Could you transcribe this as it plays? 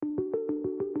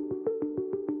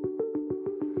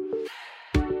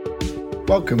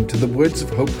Welcome to the Words of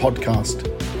Hope podcast,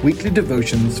 weekly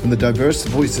devotions from the diverse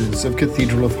voices of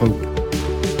Cathedral of Hope.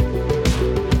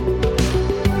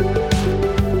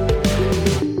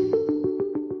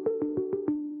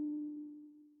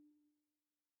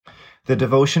 The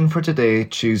devotion for today,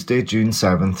 Tuesday, June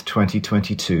 7th,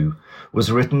 2022,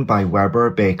 was written by Weber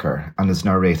Baker and is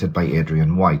narrated by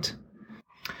Adrian White.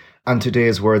 And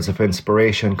today's words of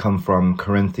inspiration come from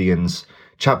Corinthians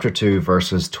chapter 2,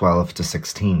 verses 12 to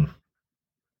 16.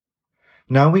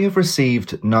 Now we have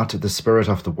received not the Spirit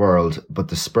of the world, but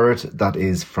the Spirit that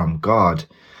is from God,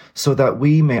 so that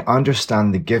we may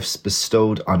understand the gifts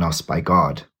bestowed on us by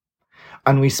God.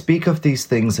 And we speak of these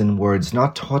things in words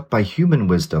not taught by human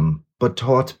wisdom, but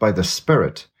taught by the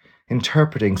Spirit,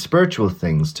 interpreting spiritual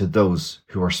things to those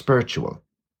who are spiritual.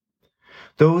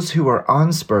 Those who are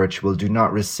unspiritual do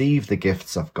not receive the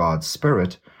gifts of God's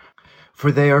Spirit, for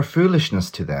they are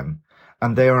foolishness to them,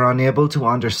 and they are unable to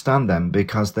understand them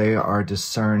because they are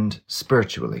discerned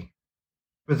spiritually.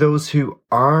 For those who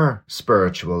are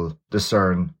spiritual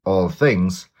discern all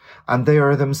things, and they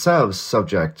are themselves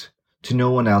subject to no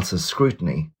one else's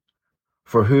scrutiny.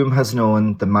 For whom has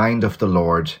known the mind of the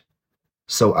Lord,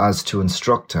 so as to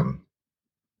instruct him?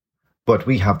 But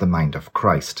we have the mind of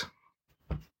Christ.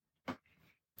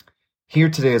 Hear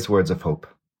today's words of hope.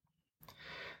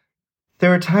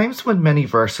 There are times when many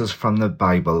verses from the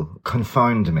Bible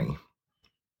confound me.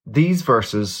 These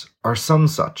verses are some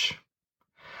such.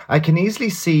 I can easily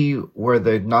see where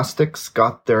the Gnostics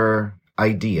got their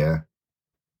idea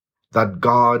that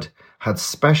God had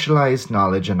specialized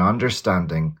knowledge and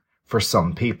understanding for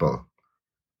some people.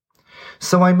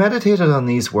 So I meditated on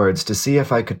these words to see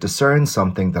if I could discern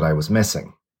something that I was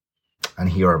missing. And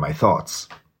here are my thoughts.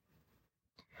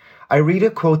 I read a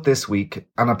quote this week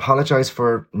and apologize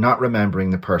for not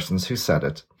remembering the persons who said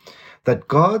it, that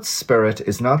God's Spirit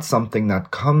is not something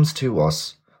that comes to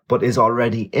us, but is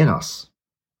already in us.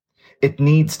 It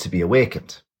needs to be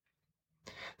awakened.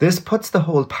 This puts the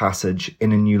whole passage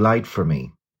in a new light for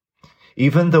me.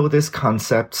 Even though this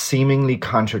concept seemingly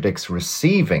contradicts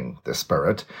receiving the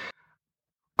Spirit,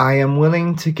 I am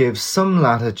willing to give some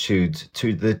latitude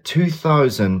to the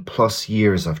 2,000 plus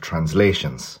years of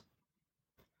translations.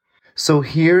 So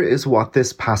here is what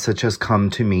this passage has come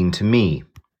to mean to me.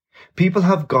 People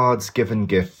have God's given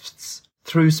gifts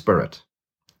through Spirit.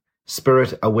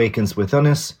 Spirit awakens within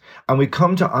us, and we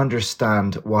come to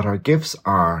understand what our gifts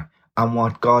are and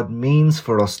what God means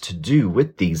for us to do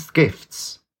with these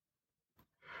gifts.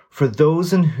 For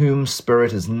those in whom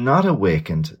Spirit is not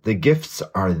awakened, the gifts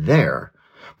are there,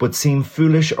 but seem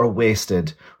foolish or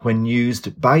wasted when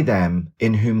used by them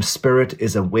in whom Spirit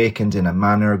is awakened in a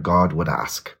manner God would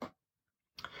ask.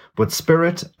 But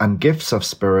Spirit and gifts of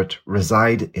Spirit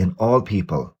reside in all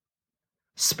people.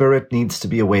 Spirit needs to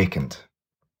be awakened.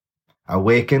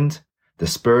 Awakened, the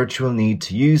spiritual need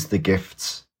to use the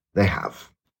gifts they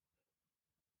have.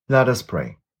 Let us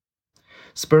pray.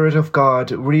 Spirit of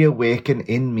God, reawaken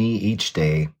in me each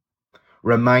day.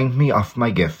 Remind me of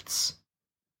my gifts.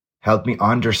 Help me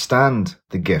understand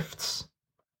the gifts.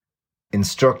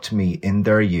 Instruct me in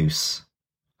their use.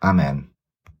 Amen.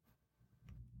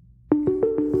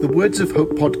 The Words of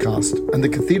Hope podcast and the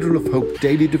Cathedral of Hope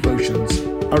daily devotions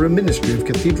are a ministry of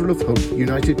Cathedral of Hope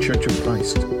United Church of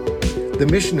Christ. The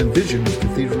mission and vision of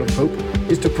Cathedral of Hope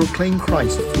is to proclaim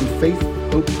Christ through faith,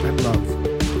 hope and love.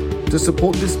 To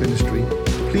support this ministry,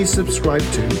 please subscribe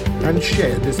to and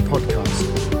share this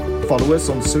podcast. Follow us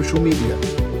on social media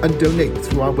and donate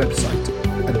through our website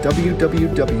at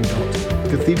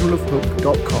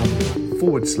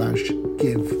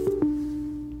www.cathedralofhope.com/give.